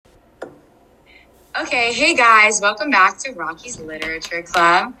Okay, hey guys, welcome back to Rocky's Literature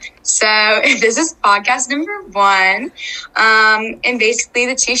Club. So this is podcast number 1. And basically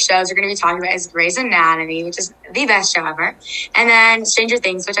the 2 shows we're going to be talking about is Grey's Anatomy, which is the best show ever, and then Stranger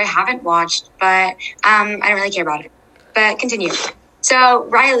Things, which I haven't watched, but I don't really care about it. But continue. So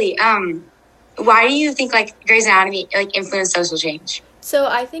Riley, why do you think Grey's Anatomy influenced social change? So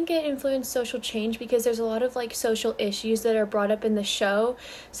I think it influenced social change because there's a lot of social issues that are brought up in the show,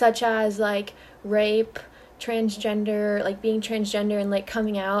 such as rape, transgender, being transgender and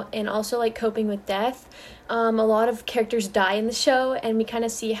coming out, and also coping with death. A lot of characters die in the show, and we kind of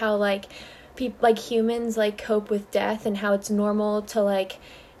see how humans cope with death and how it's normal to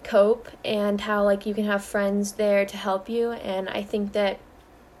cope, and how you can have friends there to help you. And I think that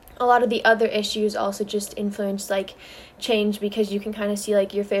a lot of the other issues also just influence change, because you can kind of see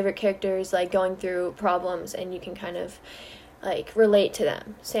your favorite characters going through problems, and you can kind of relate to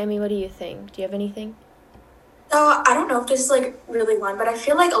them. Sammy, what do you think? Do you have anything? So I don't know if this is really one, but I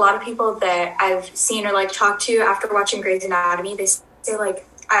feel a lot of people that I've seen or talked to after watching Grey's Anatomy, they say that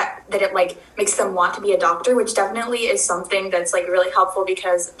it makes them want to be a doctor, which definitely is something that's really helpful,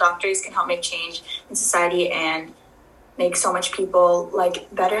 because doctors can help make change in society and make so much people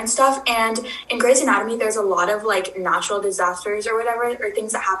better and stuff. And in Grey's Anatomy, there's a lot of natural disasters or whatever, or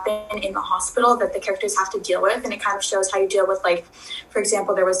things that happen in the hospital that the characters have to deal with, and it kind of shows how you deal with for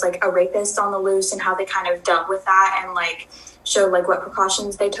example, there was a rapist on the loose, and how they kind of dealt with that, and showed what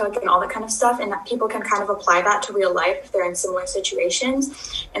precautions they took and all that kind of stuff, and that people can kind of apply that to real life if they're in similar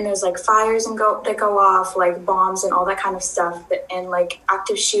situations. And there's fires that go off, bombs and all that kind of stuff, and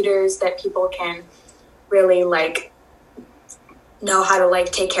active shooters that people can really know how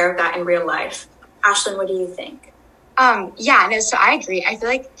to take care of that in real life. Ashlyn, what do you think? So I agree. I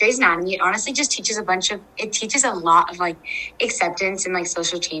feel Grey's Anatomy, it honestly just teaches a lot of acceptance and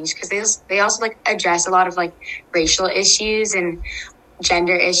social change, because they also address a lot of racial issues and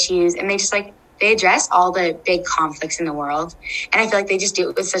gender issues, and they just they address all the big conflicts in the world. And I feel they just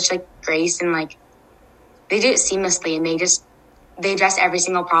do it with such grace, and they do it seamlessly, and they address every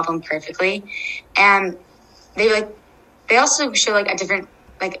single problem perfectly. And they also show a different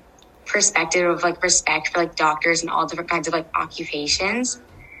perspective of respect for doctors and all different kinds of occupations.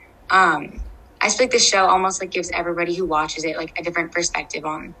 I just feel the show almost gives everybody who watches it a different perspective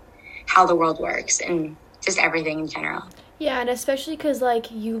on how the world works and just everything in general. Yeah, and especially because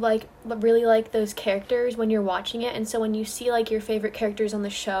you really like those characters when you're watching it, and so when you see your favorite characters on the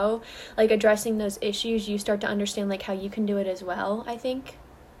show addressing those issues, you start to understand how you can do it as well, I think.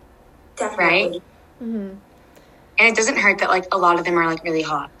 Definitely. Right? Mm-hmm. And it doesn't hurt that a lot of them are really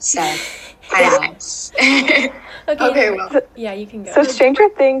hot. So nice. Okay, well, yeah, you can go. So Stranger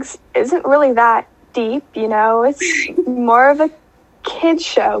Things isn't really that deep, It's more of a kids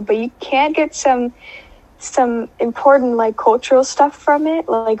show, but you can get some important cultural stuff from it.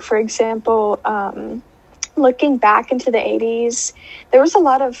 For example, looking back into the 80s, there was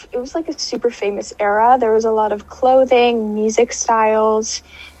it was a super famous era. There was a lot of clothing, music styles,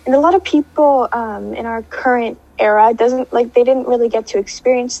 and a lot of people in our current era they didn't really get to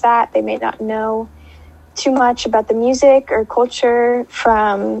experience that. They may not know too much about the music or culture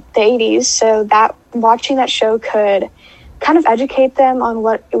from the 80s, so that watching that show could kind of educate them on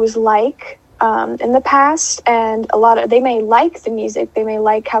what it was in the past. And they may like the music, they may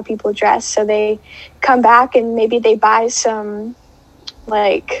like how people dress, so they come back and maybe they buy some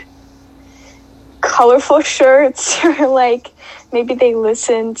colorful shirts, or maybe they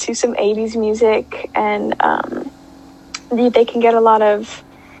listen to some 80s music, and they can get a lot of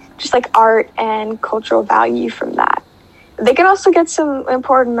just art and cultural value from that. They can also get some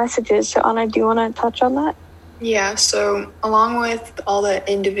important messages. So Anna, do you want to touch on that? Yeah, so along with all the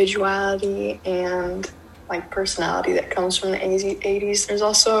individuality and personality that comes from the 80s, there's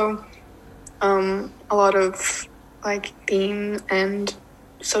also a lot of theme and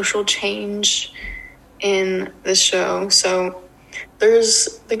social change in the show. So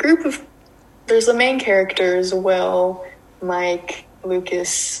there's the main characters, Will, Mike,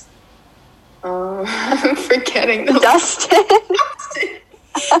 Lucas, I'm forgetting them. Dustin.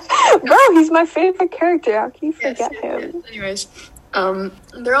 Bro, he's my favorite character. How can you forget him? Yes.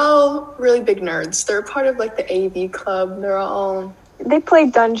 Anyways, they're all really big nerds. They're part of the AV club. They play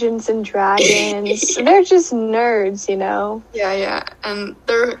Dungeons and Dragons. They're just nerds, Yeah, and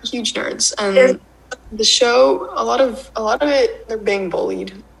they're huge nerds. And the show, a lot of it, they're being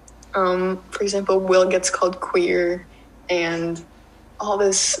bullied. For example, Will gets called queer, and all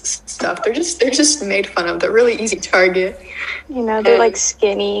this stuff. They're just made fun of. They're really easy target. They're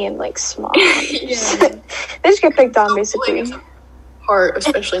skinny and small. Yeah. They just get picked on, basically. Part,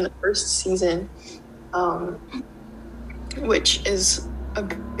 especially in the first season. which is a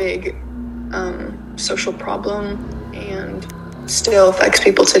big social problem and still affects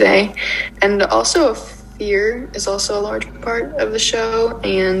people today. And also fear is also a large part of the show,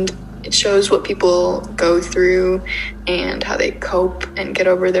 and it shows what people go through and how they cope and get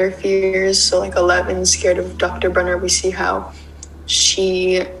over their fears. So like Eleven's scared of Dr. Brenner. We see how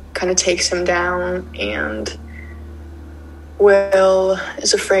she kind of takes him down, and Will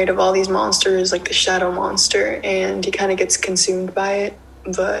is afraid of all these monsters, like the shadow monster, and he kind of gets consumed by it.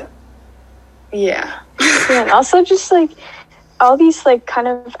 But yeah. Yeah, and also just like all these like kind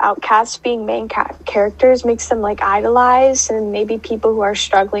of outcasts being main characters makes them like idolized, and maybe people who are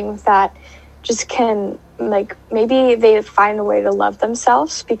struggling with that just can like maybe they find a way to love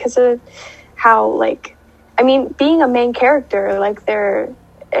themselves because of how like I mean being a main character like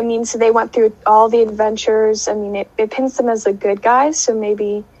so they went through all the adventures. I mean it pins them as the good guys, so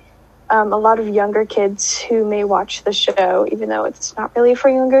maybe a lot of younger kids who may watch the show, even though it's not really for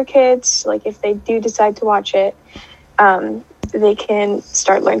younger kids, like if they do decide to watch it, they can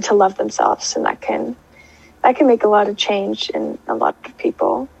start learning to love themselves, and that can make a lot of change in a lot of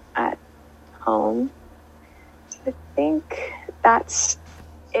people at home. I think that's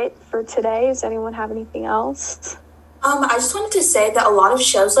it for today. Does anyone have anything else? I just wanted to say that a lot of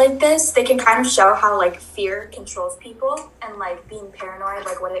shows like this, they can kind of show how like fear controls people and like being paranoid,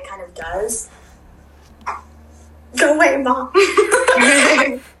 like what it kind of does. Go away, Mom.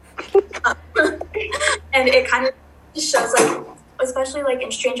 And it kind of shows like, especially like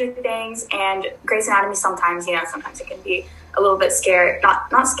in Stranger Things and Grey's Anatomy, sometimes it can be a little bit scary,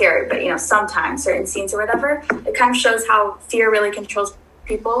 not scary, but sometimes certain scenes or whatever, it kind of shows how fear really controls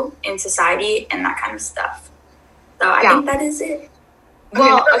people in society and that kind of stuff. So I think that is it.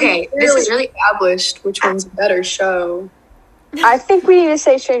 Well, okay, this is really established which one's a better show. I think we need to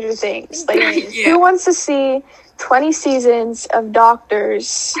say Stranger Things. Like, who wants to see 20 seasons of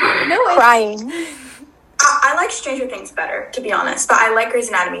doctors crying? I like Stranger Things better, to be honest, but I like Grey's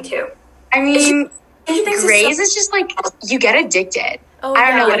Anatomy too. I mean, Grey's is just like, you get addicted. Oh, I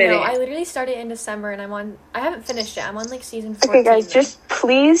don't know what it is. I literally started in December and I haven't finished it. I'm on like season 14. Okay, guys, just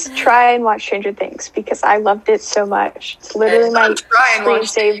please try and watch Stranger Things because I loved it so much. It's literally my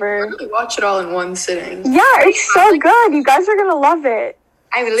screensaver. Really watch it all in one sitting. Yeah, it's so good. You guys are going to love it.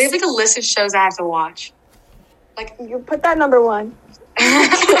 I literally have like a list of shows I have to watch. Like, you put that number one.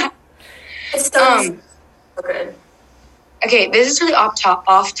 It's so good. Okay, this is really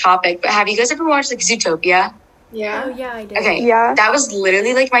off topic, but have you guys ever watched like Zootopia? Yeah. Oh, yeah, I did. Okay, yeah. That was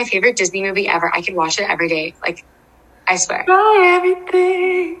literally like my favorite Disney movie ever. I could watch it every day. Like, I swear. Try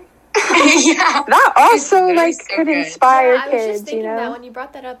everything. Yeah. That also like so could good. inspire I was just kids, thinking that when you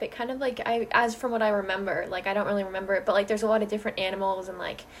brought that up, it kind of like as from what I remember, like I don't really remember it, but like there's a lot of different animals and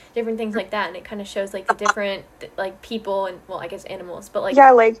like different things like that, and it kind of shows like the different like people and I guess animals, but like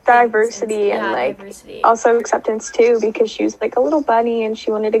like diversity and like diversity. Also acceptance too, because she was like a little bunny and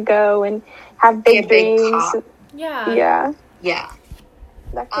she wanted to go and have big dreams. Yeah.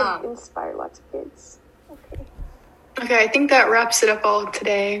 That could inspire lots of kids. Okay, I think that wraps it up all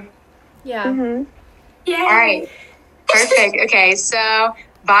today. Yeah. Mm-hmm. Yeah. All right. Perfect. Okay, so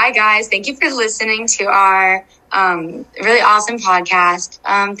bye, guys. Thank you for listening to our really awesome podcast.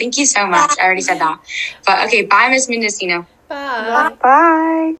 Thank you so much. I already said that. But okay, bye, Miss Mendocino. Bye. Bye.